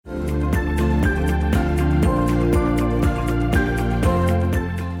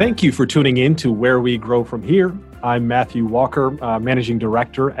Thank you for tuning in to Where We Grow From Here. I'm Matthew Walker, Managing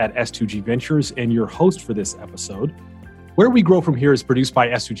Director at S2G Ventures and your host for this episode. Where We Grow From Here is produced by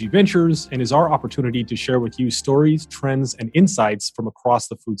S2G Ventures and is our opportunity to share with you stories, trends, and insights from across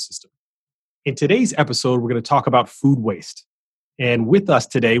the food system. In today's episode, we're going to talk about food waste. And with us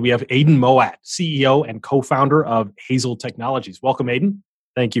today, we have Aidan Moat, CEO and co-founder of Hazel Technologies. Welcome, Aidan.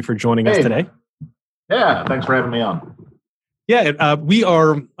 Thank you for joining us today. Yeah, thanks for having me on. Yeah, we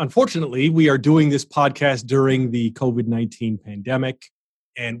are doing this podcast during the COVID-19 pandemic.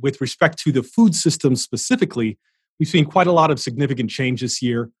 And with respect to the food system specifically, we've seen quite a lot of significant change this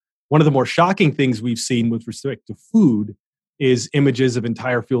year. One of the more shocking things we've seen with respect to food is images of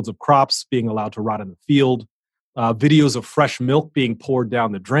entire fields of crops being allowed to rot in the field, videos of fresh milk being poured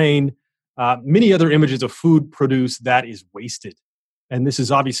down the drain, many other images of food produce that is wasted. And this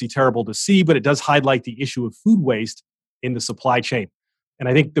is obviously terrible to see, but it does highlight the issue of food waste in the supply chain. And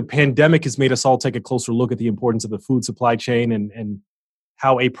I think the pandemic has made us all take a closer look at the importance of the food supply chain and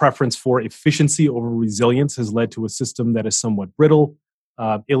how a preference for efficiency over resilience has led to a system that is somewhat brittle,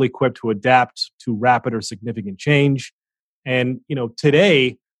 ill-equipped to adapt to rapid or significant change. And,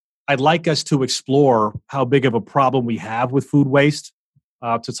 today, I'd like us to explore how big of a problem we have with food waste,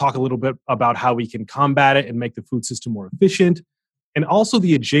 to talk a little bit about how we can combat it and make the food system more efficient, and also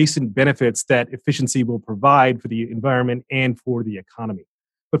the adjacent benefits that efficiency will provide for the environment and for the economy.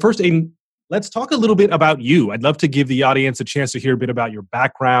 But first, Aidan, let's talk a little bit about you. I'd love to give the audience a chance to hear a bit about your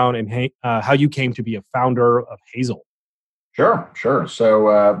background and how you came to be a founder of Hazel. Sure.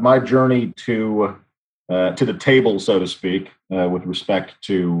 So my journey to the table, so to speak, with respect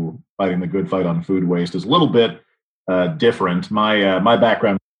to fighting the good fight on food waste is a little bit different. My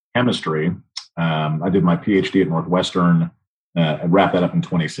background is chemistry. I did my PhD at Northwestern. I wrapped that up in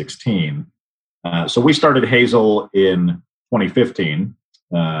 2016. So we started Hazel in 2015.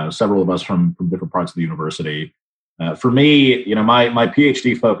 Several of us from different parts of the university. For me, my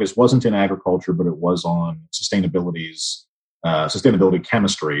PhD focus wasn't in agriculture, but it was on sustainability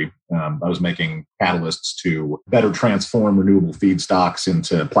chemistry. I was making catalysts to better transform renewable feedstocks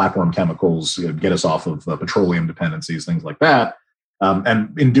into platform chemicals, get us off of petroleum dependencies, things like that.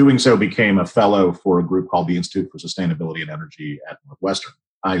 And in doing so, became a fellow for a group called the Institute for Sustainability and Energy at Northwestern,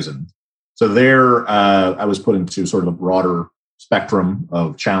 Eisen. So there, I was put into sort of a broader spectrum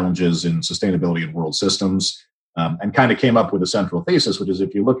of challenges in sustainability in world systems, and kind of came up with a central thesis, which is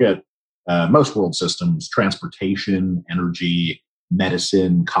if you look at most world systems, transportation, energy,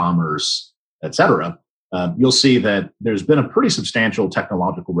 medicine, commerce, et cetera, you'll see that there's been a pretty substantial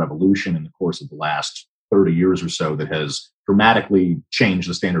technological revolution in the course of the last 30 years or so that has dramatically changed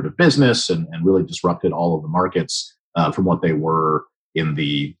the standard of business and really disrupted all of the markets from what they were in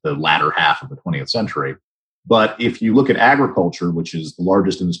the latter half of the 20th century. But if you look at agriculture, which is the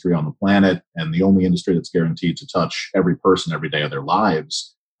largest industry on the planet and the only industry that's guaranteed to touch every person every day of their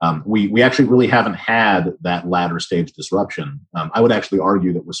lives, we actually really haven't had that latter stage disruption. I would actually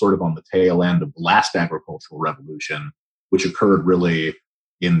argue that we're sort of on the tail end of the last agricultural revolution, which occurred really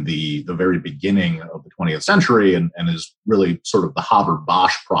in the very beginning of the 20th century and is really sort of the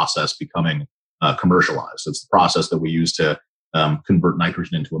Haber-Bosch process becoming commercialized. It's the process that we use to convert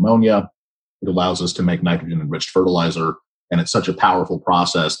nitrogen into ammonia. It allows us to make nitrogen-enriched fertilizer, and it's such a powerful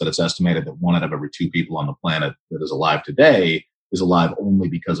process that it's estimated that 1 out of every 2 people on the planet that is alive today is alive only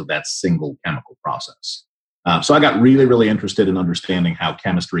because of that single chemical process. So I got really, really interested in understanding how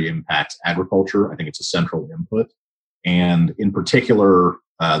chemistry impacts agriculture. I think it's a central input. And in particular,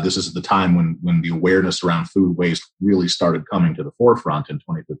 this is the time when the awareness around food waste really started coming to the forefront in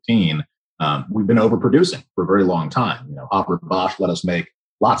 2015. We've been overproducing for a very long time. Haber-Bosch let us make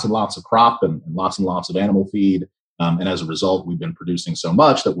lots and lots of crop and lots of animal feed. And as a result, we've been producing so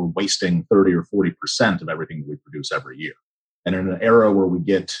much that we're wasting 30 or 40% of everything that we produce every year. And in an era where we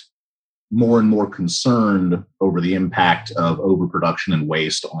get more and more concerned over the impact of overproduction and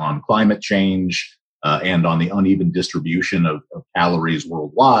waste on climate change and on the uneven distribution of calories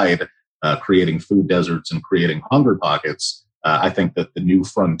worldwide, creating food deserts and creating hunger pockets, I think that the new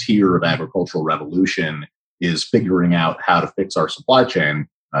frontier of agricultural revolution is figuring out how to fix our supply chain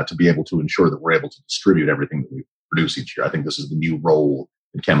to be able to ensure that we're able to distribute everything that we produce each year. I think this is the new role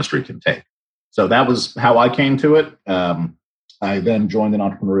that chemistry can take. So that was how I came to it. I then joined an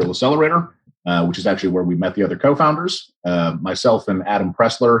entrepreneurial accelerator, which is actually where we met the other co-founders. Myself and Adam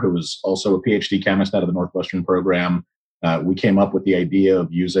Pressler, who was also a PhD chemist out of the Northwestern program, we came up with the idea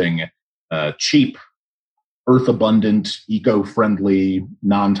of using cheap, earth-abundant, eco-friendly,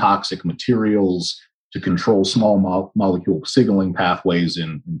 non-toxic materials to control small molecule signaling pathways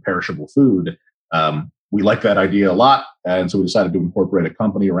in perishable food. We liked that idea a lot. And so we decided to incorporate a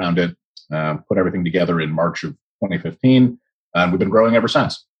company around it, put everything together in March of 2015. And we've been growing ever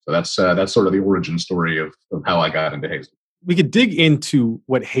since. So that's sort of the origin story of how I got into Hazel. We could dig into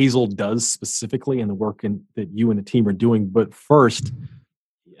what Hazel does specifically and the work that you and the team are doing. But first,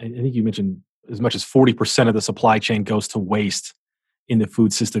 I think you mentioned as much as 40% of the supply chain goes to waste in the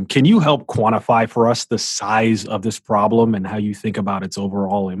food system. Can you help quantify for us the size of this problem and how you think about its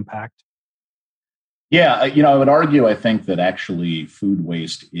overall impact? Yeah, I would argue, I think that actually food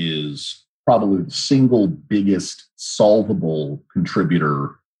waste is probably the single biggest solvable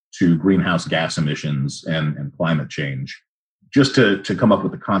contributor to greenhouse gas emissions and climate change. Just to come up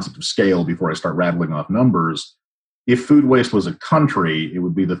with the concept of scale before I start rattling off numbers, if food waste was a country, it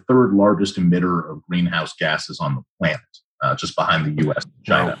would be the third largest emitter of greenhouse gases on the planet, just behind the U.S. and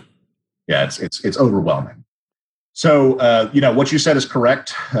China. Wow. Yeah, it's overwhelming. So, what you said is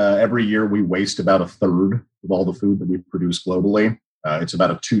correct. Every year we waste about a third of all the food that we produce globally. It's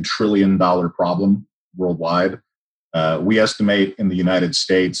about a $2 trillion problem worldwide. We estimate in the United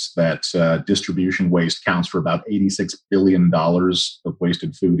States that distribution waste counts for about $86 billion of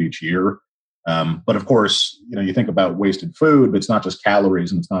wasted food each year. But of course, you think about wasted food, but it's not just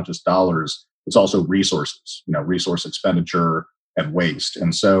calories and it's not just dollars. It's also resources, resource expenditure and waste.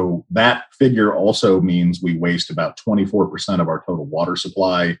 And so that figure also means we waste about 24% of our total water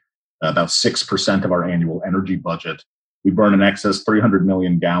supply, about 6% of our annual energy budget. We burn in excess 300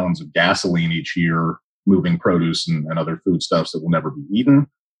 million gallons of gasoline each year, moving produce and other foodstuffs that will never be eaten.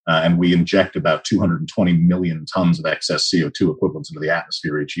 And we inject about 220 million tons of excess CO2 equivalents into the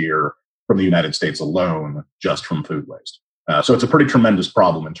atmosphere each year from the United States alone, just from food waste. So it's a pretty tremendous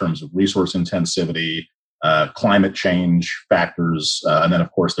problem in terms of resource intensivity, climate change factors, and then,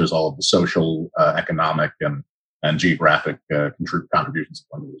 of course, there's all of the social, economic, and geographic contributions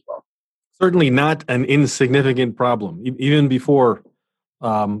as well. Certainly not an insignificant problem, even before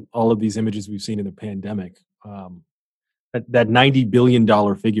all of these images we've seen in the pandemic. That $90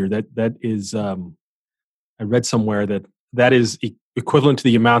 billion figure, that is, I read somewhere that is equivalent to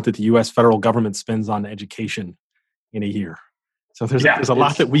the amount that the U.S. federal government spends on education in a year. So there's a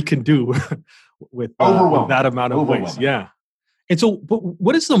lot that we can do with that amount of waste. Yeah. And so, but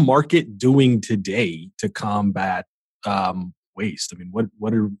what is the market doing today to combat waste? I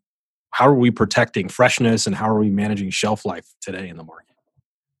mean, how are we protecting freshness and how are we managing shelf life today in the market?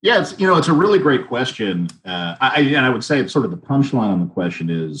 Yeah, it's a really great question. I would say it's sort of the punchline on the question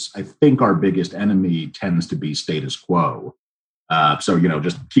is I think our biggest enemy tends to be status quo. So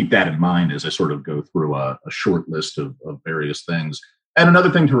just keep that in mind as I sort of go through a short list of various things. And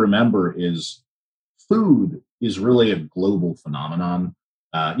another thing to remember is food is really a global phenomenon.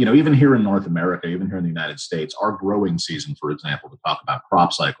 Even here in North America, even here in the United States, our growing season, for example, to talk about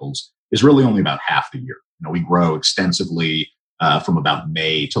crop cycles, is really only about half the year. We grow extensively from about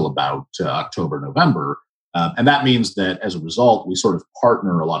May till about October, November. And that means that as a result, we sort of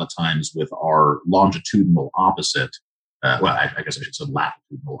partner a lot of times with our longitudinal opposite. I guess I should say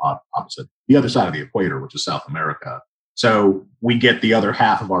latitudinal opposite, the other side of the equator, which is South America. So we get the other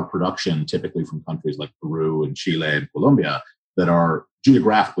half of our production typically from countries like Peru and Chile and Colombia that are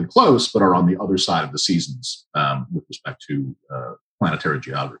geographically close, but are on the other side of the seasons with respect to planetary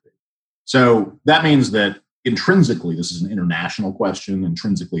geography. So that means that intrinsically, this is an international question.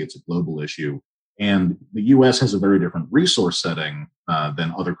 Intrinsically, it's a global issue. And the U.S. has a very different resource setting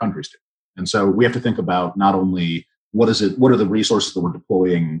than other countries do. And so we have to think about not only what are the resources that we're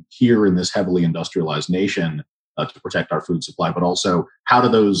deploying here in this heavily industrialized nation to protect our food supply, but also how do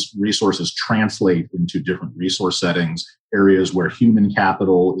those resources translate into different resource settings, areas where human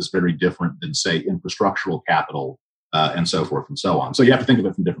capital is very different than, say, infrastructural capital, and so forth and so on. So you have to think of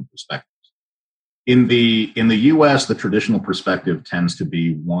it from different perspectives. In the U.S., the traditional perspective tends to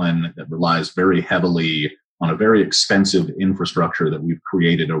be one that relies very heavily on a very expensive infrastructure that we've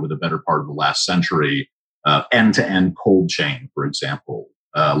created over the better part of the last century, end-to-end cold chain, for example,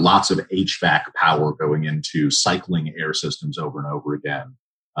 lots of HVAC power going into cycling air systems over and over again,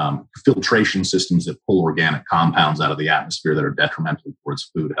 filtration systems that pull organic compounds out of the atmosphere that are detrimental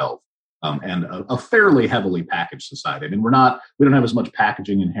towards food health. And a fairly heavily packaged society. I mean, we don't have as much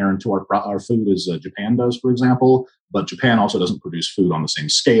packaging inherent to our food as Japan does, for example, but Japan also doesn't produce food on the same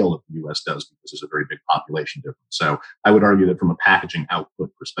scale that the U.S. does because there's a very big population difference. So I would argue that from a packaging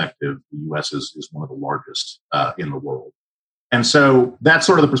output perspective, the U.S. is one of the largest in the world. And so that's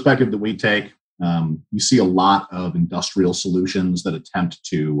sort of the perspective that we take. You see a lot of industrial solutions that attempt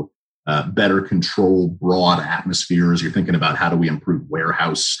to better control broad atmospheres. You're thinking about how do we improve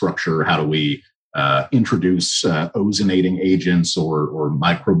warehouse structure? How do we introduce ozonating agents or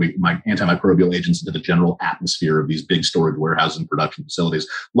antimicrobial agents into the general atmosphere of these big storage warehouses and production facilities.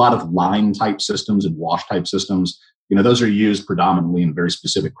 A lot of line type systems and wash type systems. Those are used predominantly in very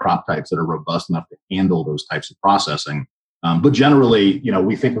specific crop types that are robust enough to handle those types of processing. But generally,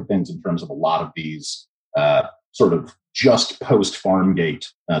 we think of things in terms of a lot of these sort of just post-farm gate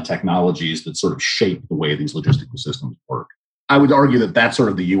technologies that sort of shape the way these logistical systems work. I would argue that that's sort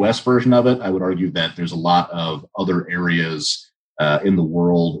of the U.S. version of it. I would argue that there's a lot of other areas in the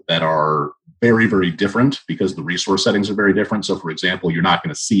world that are very, very different because the resource settings are very different. So, for example, you're not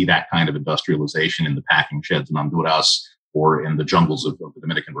going to see that kind of industrialization in the packing sheds in Honduras or in the jungles of the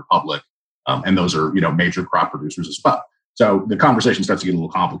Dominican Republic. And those are, major crop producers as well. So the conversation starts to get a little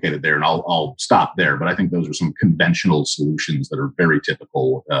complicated there, and I'll stop there. But I think those are some conventional solutions that are very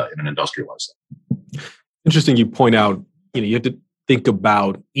typical in an industrialized setting. Interesting you point out, you have to think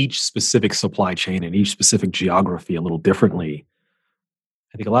about each specific supply chain and each specific geography a little differently.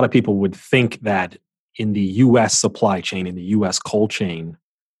 I think a lot of people would think that in the U.S. supply chain, in the U.S. cold chain,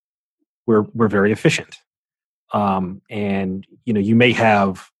 we're very efficient. And, you may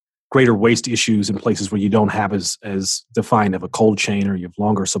have greater waste issues in places where you don't have as defined of a cold chain or you have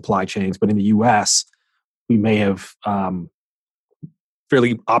longer supply chains. But in the U.S., we may have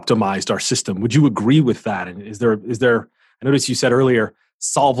fairly optimized our system. Would you agree with that? And is there? I noticed you said earlier,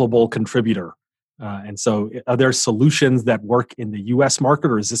 solvable contributor. And so are there solutions that work in the U.S. market,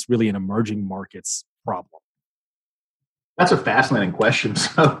 or is this really an emerging markets problem? That's a fascinating question.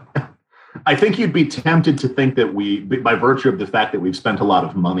 So I think you'd be tempted to think that by virtue of the fact that we've spent a lot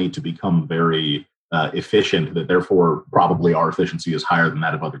of money to become very efficient, that therefore probably our efficiency is higher than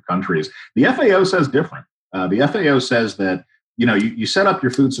that of other countries. The FAO says different. The FAO says that you set up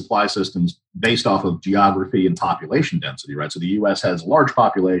your food supply systems based off of geography and population density, right? So the U.S. has a large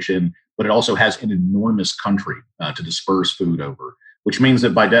population, but it also has an enormous country to disperse food over, which means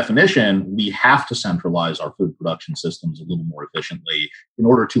that by definition, we have to centralize our food production systems a little more efficiently in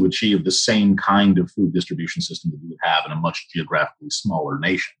order to achieve the same kind of food distribution system that we would have in a much geographically smaller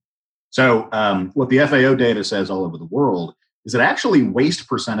nation. So what the FAO data says all over the world is that actually waste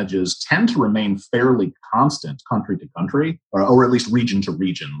percentages tend to remain fairly constant country to country, or at least region to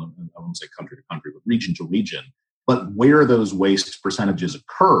region. I wouldn't say country to country, but region to region. But where those waste percentages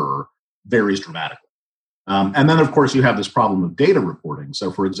occur varies dramatically. And then, of course, you have this problem of data reporting.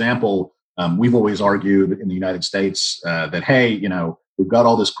 So, for example, we've always argued in the United States that, hey, we've got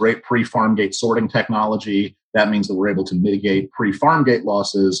all this great pre-farm gate sorting technology. That means that we're able to mitigate pre-farm gate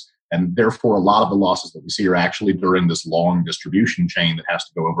losses. And therefore, a lot of the losses that we see are actually during this long distribution chain that has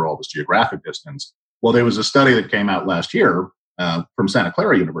to go over all this geographic distance. Well, there was a study that came out last year from Santa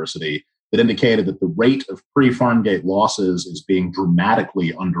Clara University that indicated that the rate of pre-farm gate losses is being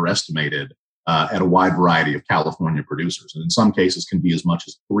dramatically underestimated at a wide variety of California producers. And in some cases can be as much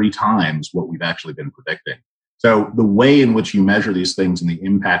as 3 times what we've actually been predicting. So the way in which you measure these things and the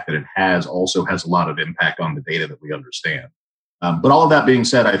impact that it has also has a lot of impact on the data that we understand. But all of that being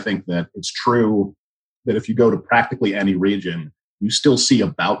said, I think that it's true that if you go to practically any region, you still see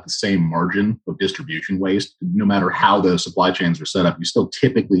about the same margin of distribution waste. No matter how the supply chains are set up, you still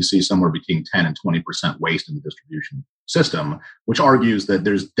typically see somewhere between 10 and 20% waste in the distribution system, which argues that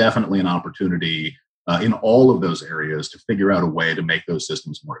there's definitely an opportunity in all of those areas to figure out a way to make those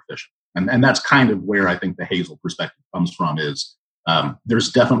systems more efficient. And that's kind of where I think the Hazel perspective comes from is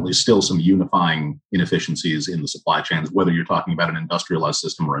there's definitely still some unifying inefficiencies in the supply chains, whether you're talking about an industrialized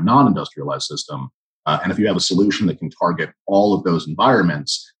system or a non-industrialized system. And if you have a solution that can target all of those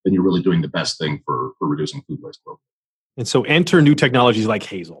environments, then you're really doing the best thing for reducing food waste globally. And so enter new technologies like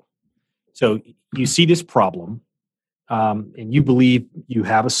Hazel. So you see this problem, and you believe you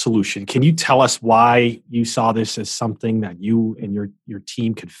have a solution. Can you tell us why you saw this as something that you and your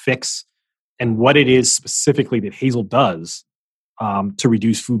team could fix, and what it is specifically that Hazel does to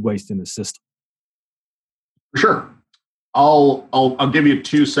reduce food waste in the system? Sure. I'll give you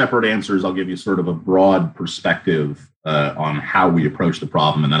 2 separate answers. I'll give you sort of a broad perspective on how we approach the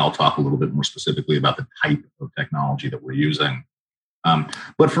problem, and then I'll talk a little bit more specifically about the type of technology that we're using.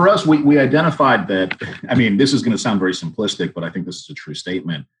 But for us, we identified that, this is going to sound very simplistic, but I think this is a true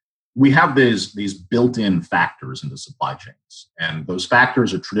statement. We have these built-in factors into supply chains, and those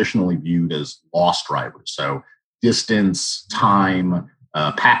factors are traditionally viewed as loss drivers. So distance, time,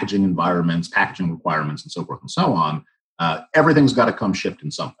 packaging environments, packaging requirements, and so forth and so on. Everything's got to come shipped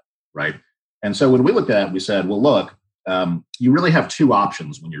in something, right? And so when we looked at it, we said, well, look, you really have 2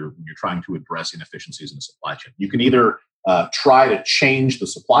 options when you're trying to address inefficiencies in the supply chain. You can either try to change the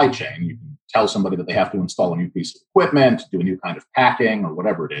supply chain. You can tell somebody that they have to install a new piece of equipment, do a new kind of packing, or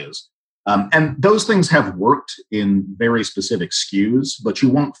whatever it is. And those things have worked in very specific SKUs, but you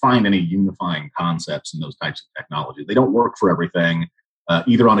won't find any unifying concepts in those types of technology. They don't work for everything,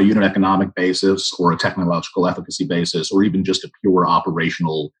 either on a unit economic basis or a technological efficacy basis, or even just a pure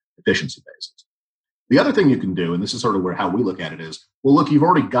operational efficiency basis. The other thing you can do, and this is sort of how we look at it, is, well, look, you've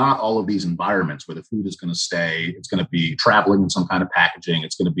already got all of these environments where the food is going to stay. It's going to be traveling in some kind of packaging.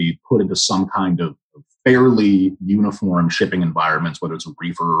 It's going to be put into some kind of fairly uniform shipping environments, whether it's a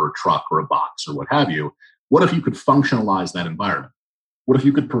reefer or a truck or a box or what have you. What if you could functionalize that environment? What if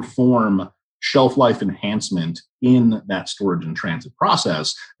you could perform shelf life enhancement in that storage and transit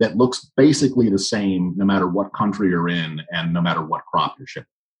process that looks basically the same no matter what country you're in and no matter what crop you're shipping?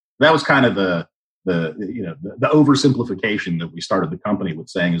 That was kind of the oversimplification that we started the company with,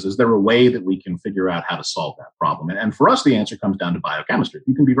 saying is there a way that we can figure out how to solve that problem? And for us, the answer comes down to biochemistry.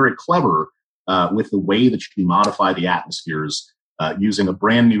 You can be very clever with the way that you modify the atmospheres using a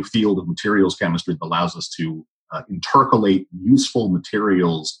brand new field of materials chemistry that allows us to intercalate useful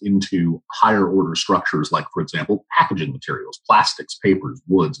materials into higher order structures, like, for example, packaging materials, plastics, papers,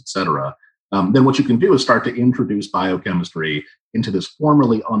 woods, etc. Then what you can do is start to introduce biochemistry into this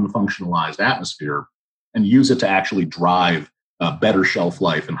formerly unfunctionalized atmosphere and use it to actually drive better shelf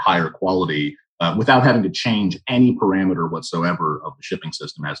life and higher quality without having to change any parameter whatsoever of the shipping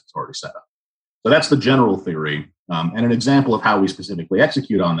system as it's already set up. So that's the general theory. And an example of how we specifically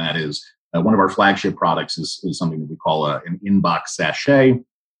execute on that is one of our flagship products is something that we call an inbox sachet.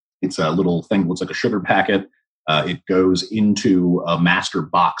 It's a little thing that looks like a sugar packet. It goes into a master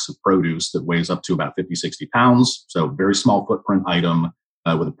box of produce that weighs up to about 50, 60 pounds. So very small footprint item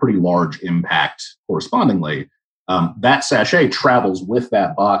with a pretty large impact correspondingly. That sachet travels with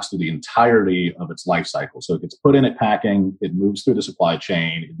that box through the entirety of its life cycle. So it gets put in at packing, it moves through the supply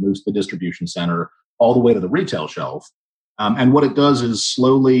chain, it moves to the distribution center, all the way to the retail shelf. And what it does is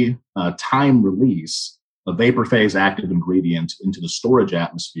slowly time release a vapor phase active ingredient into the storage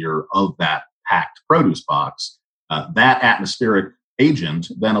atmosphere of that packed produce box. That atmospheric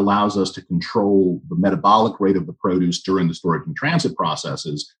agent then allows us to control the metabolic rate of the produce during the storage and transit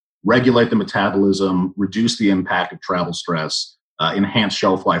processes, regulate the metabolism, reduce the impact of travel stress, enhance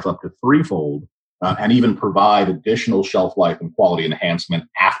shelf life up to threefold, and even provide additional shelf life and quality enhancement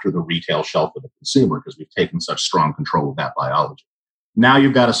after the retail shelf of the consumer, because we've taken such strong control of that biology. Now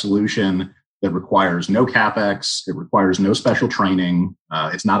you've got a solution that requires no CapEx, it requires no special training,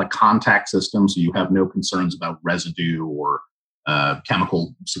 it's not a contact system, so you have no concerns about residue or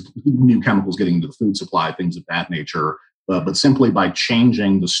new chemicals getting into the food supply, things of that nature. But simply by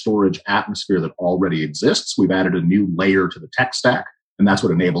changing the storage atmosphere that already exists, we've added a new layer to the tech stack, and that's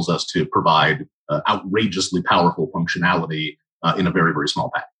what enables us to provide outrageously powerful functionality in a very, very small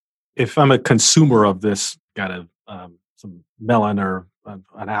pack. If I'm a consumer of this, got some melon or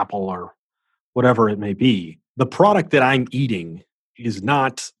an apple or whatever it may be, the product that I'm eating is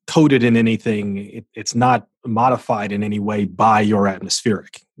not coated in anything. It's not modified in any way by your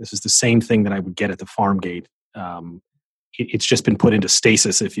atmospheric. This is the same thing that I would get at the farm gate. It's just been put into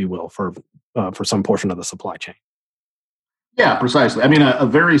stasis, if you will, for some portion of the supply chain. Yeah, precisely. I mean, a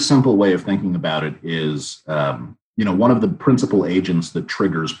very simple way of thinking about it is, one of the principal agents that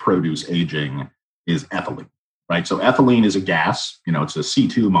triggers produce aging is ethylene, right? So ethylene is a gas. It's a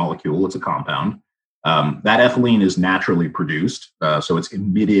C2 molecule. It's a compound. That ethylene is naturally produced, so it's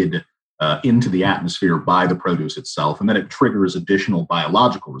emitted into the atmosphere by the produce itself, and then it triggers additional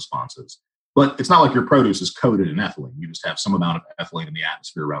biological responses. But it's not like your produce is coated in ethylene. You just have some amount of ethylene in the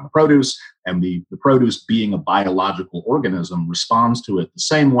atmosphere around the produce, and the produce, being a biological organism, responds to it the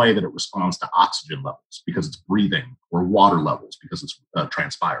same way that it responds to oxygen levels, because it's breathing, or water levels, because it's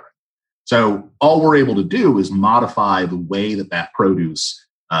transpiring. So all we're able to do is modify the way that produce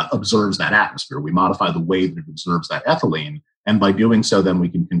observes that atmosphere. We modify the way that it observes that ethylene, and by doing so, then we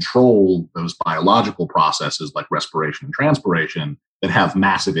can control those biological processes like respiration and transpiration that have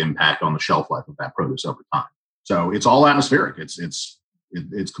massive impact on the shelf life of that produce over time. So it's all atmospheric. It's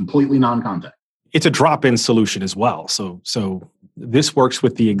completely non-contact. It's a drop-in solution as well. So this works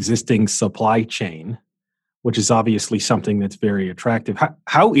with the existing supply chain, which is obviously something that's very attractive.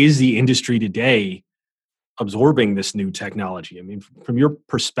 How is the industry today absorbing this new technology? I mean, from your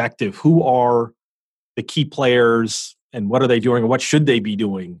perspective, who are the key players and what are they doing, or what should they be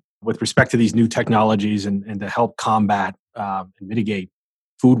doing with respect to these new technologies and to help combat and mitigate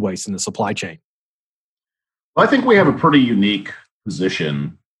food waste in the supply chain? Well, I think we have a pretty unique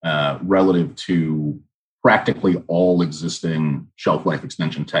position relative to practically all existing shelf life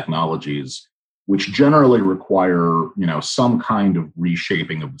extension technologies, which generally require, some kind of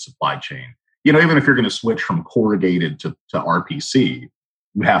reshaping of the supply chain. Even if you're going to switch from corrugated to RPC,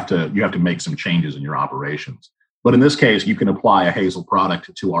 you have to make some changes in your operations. But in this case, you can apply a Hazel product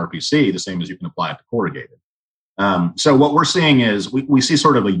to RPC the same as you can apply it to corrugated. So what we're seeing is we see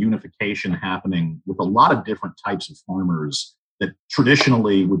sort of a unification happening with a lot of different types of farmers that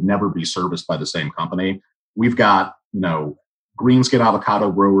traditionally would never be serviced by the same company. We've got, green skin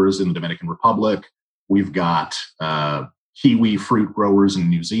avocado growers in the Dominican Republic. We've got kiwi fruit growers in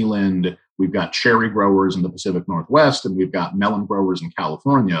New Zealand. We've got cherry growers in the Pacific Northwest, and we've got melon growers in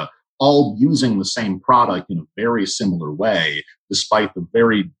California, all using the same product in a very similar way, despite the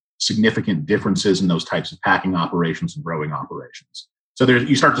very significant differences in those types of packing operations and growing operations. So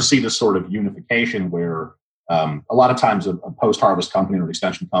you start to see this sort of unification where a lot of times a post-harvest company or an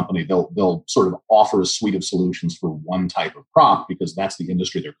extension company, they'll sort of offer a suite of solutions for one type of crop because that's the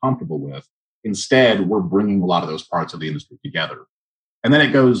industry they're comfortable with. Instead, we're bringing a lot of those parts of the industry together. And then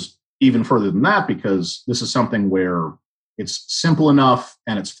it goes even further than that because this is something where it's simple enough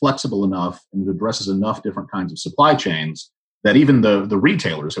and it's flexible enough and it addresses enough different kinds of supply chains that even the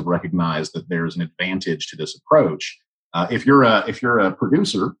retailers have recognized that there's an advantage to this approach. If you're a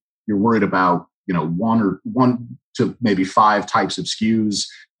producer, you're worried about one to maybe 5 types of SKUs.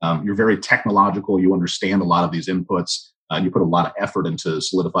 You're very technological. You understand a lot of these inputs. You put a lot of effort into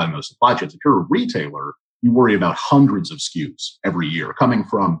solidifying those supply chains. If you're a retailer, you worry about hundreds of SKUs every year coming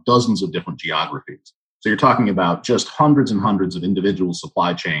from dozens of different geographies. So you're talking about just hundreds and hundreds of individual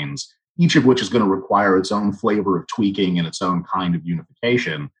supply chains, each of which is going to require its own flavor of tweaking and its own kind of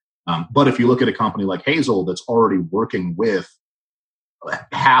unification. But if you look at a company like Hazel that's already working with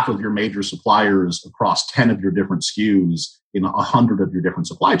half of your major suppliers across 10 of your different SKUs in 100 of your different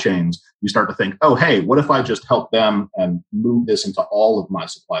supply chains, you start to think, oh, hey, what if I just help them and move this into all of my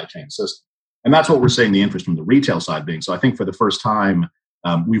supply chain system? And that's what we're seeing the interest from the retail side being. So I think for the first time,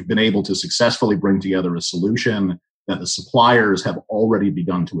 we've been able to successfully bring together a solution that the suppliers have already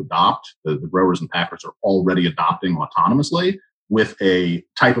begun to adopt. The growers and packers are already adopting autonomously with a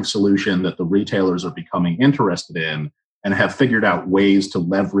type of solution that the retailers are becoming interested in and have figured out ways to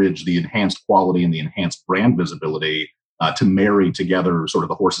leverage the enhanced quality and the enhanced brand visibility to marry together sort of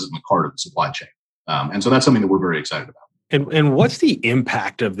the horses and the cart of the supply chain. And so that's something that we're very excited about. And what's the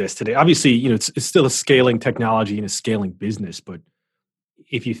impact of this today? Obviously, it's still a scaling technology and a scaling business, but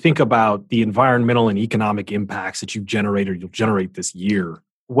if you think about the environmental and economic impacts that you've generated, you'll generate this year,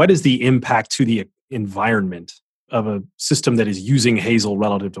 what is the impact to the environment of a system that is using Hazel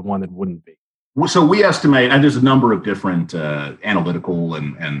relative to one that wouldn't be? So we estimate, and there's a number of different analytical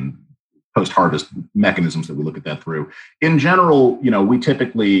and post-harvest mechanisms that we look at that through. In general, we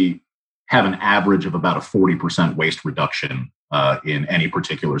typically have an average of about a 40% waste reduction in any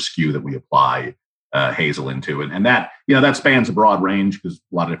particular SKU that we apply Hazel into. And that, that spans a broad range because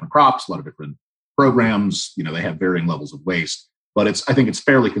a lot of different crops, a lot of different programs, they have varying levels of waste. But I think it's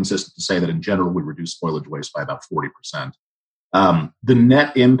fairly consistent to say that in general, we reduce spoilage waste by about 40%. The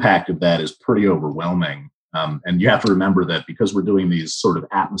net impact of that is pretty overwhelming. And you have to remember that because we're doing these sort of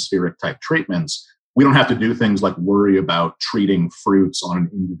atmospheric type treatments, we don't have to do things like worry about treating fruits on an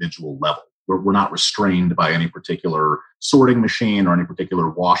individual level. We're not restrained by any particular sorting machine or any particular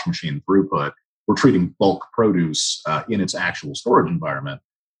wash machine throughput. We're treating bulk produce in its actual storage environment.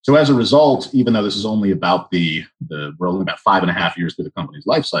 So as a result, even though this is only about we're only about 5.5 years through the company's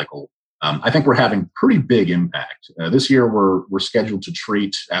life cycle, I think we're having pretty big impact. This year, we're scheduled to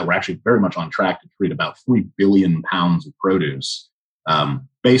treat, we're actually very much on track to treat about 3 billion pounds of produce.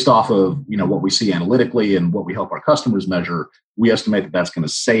 Based off of what we see analytically and what we help our customers measure, we estimate that that's going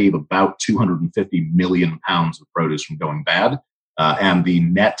to save about 250 million pounds of produce from going bad. And the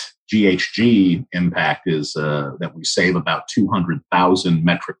net GHG impact is that we save about 200,000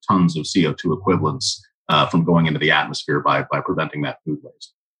 metric tons of CO2 equivalents from going into the atmosphere by preventing that food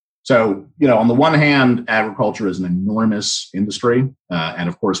waste. So, on the one hand, agriculture is an enormous industry. And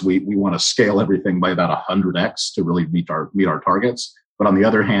of course, we want to scale everything by about 100x to really meet our targets. But on the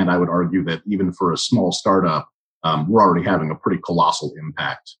other hand, I would argue that even for a small startup, we're already having a pretty colossal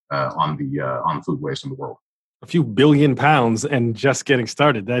impact on food waste in the world. A few billion pounds and just getting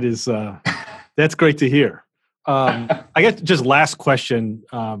started. That is, that's great to hear. I guess just last question,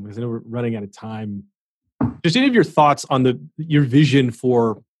 because I know we're running out of time. Just any of your thoughts on your vision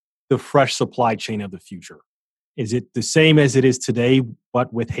for the fresh supply chain of the future? Is it the same as it is today,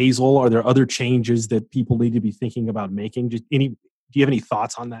 but with Hazel? Are there other changes that people need to be thinking about making? Do you have any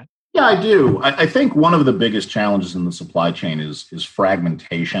thoughts on that? Yeah, I do. I think one of the biggest challenges in the supply chain is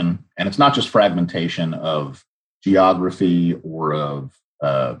fragmentation. And it's not just fragmentation of geography or of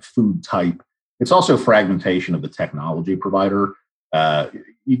food type. It's also fragmentation of the technology provider.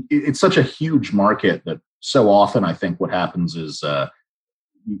 It's such a huge market that so often I think what happens is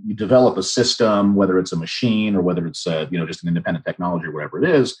you develop a system, whether it's a machine or whether it's just an independent technology or whatever it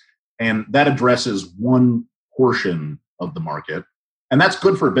is, and that addresses one portion of the market, and that's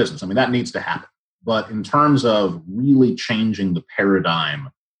good for a business. I mean, that needs to happen. But in terms of really changing the paradigm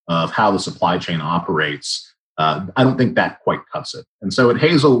of how the supply chain operates, I don't think that quite cuts it. And so at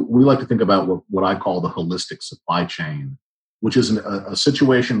Hazel, we like to think about what I call the holistic supply chain, which is a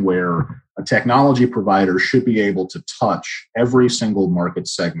situation where a technology provider should be able to touch every single market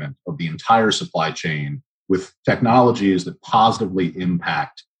segment of the entire supply chain with technologies that positively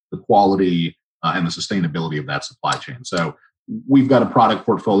impact the quality and the sustainability of that supply chain. So we've got a product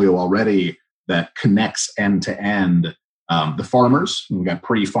portfolio already that connects end to end the farmers. We've got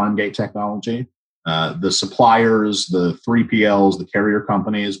pre-farm gate technology, the suppliers, the 3PLs, the carrier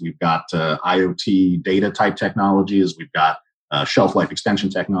companies. We've got IoT data type technologies. We've got shelf life extension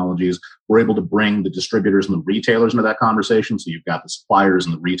technologies. We're able to bring the distributors and the retailers into that conversation. So you've got the suppliers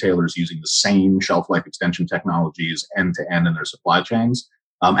and the retailers using the same shelf life extension technologies end to end in their supply chains.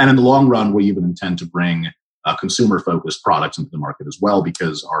 And in the long run, we even intend to bring consumer-focused products into the market as well,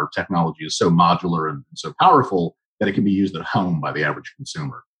 because our technology is so modular and so powerful that it can be used at home by the average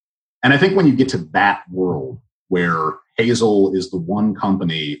consumer. And I think when you get to that world where Hazel is the one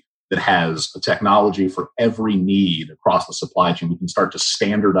company that has a technology for every need across the supply chain, we can start to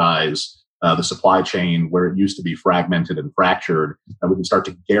standardize the supply chain where it used to be fragmented and fractured, and we can start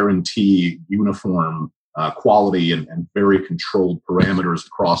to guarantee uniform quality and very controlled parameters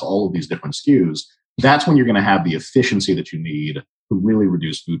across all of these different SKUs. That's when you're going to have the efficiency that you need to really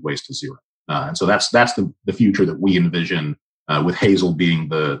reduce food waste to zero. And so that's the future that we envision, with Hazel being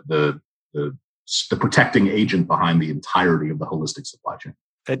the protecting agent behind the entirety of the holistic supply chain.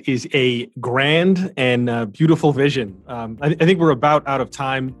 That is a grand and beautiful vision. I think we're about out of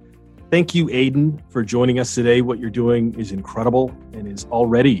time. Thank you, Aidan, for joining us today. What you're doing is incredible and is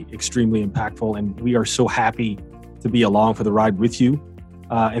already extremely impactful, and we are so happy to be along for the ride with you.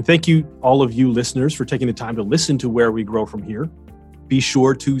 And thank you, all of you listeners, for taking the time to listen to Where We Grow From Here. Be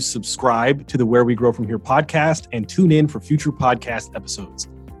sure to subscribe to the Where We Grow From Here podcast and tune in for future podcast episodes.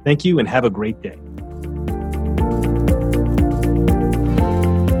 Thank you and have a great day.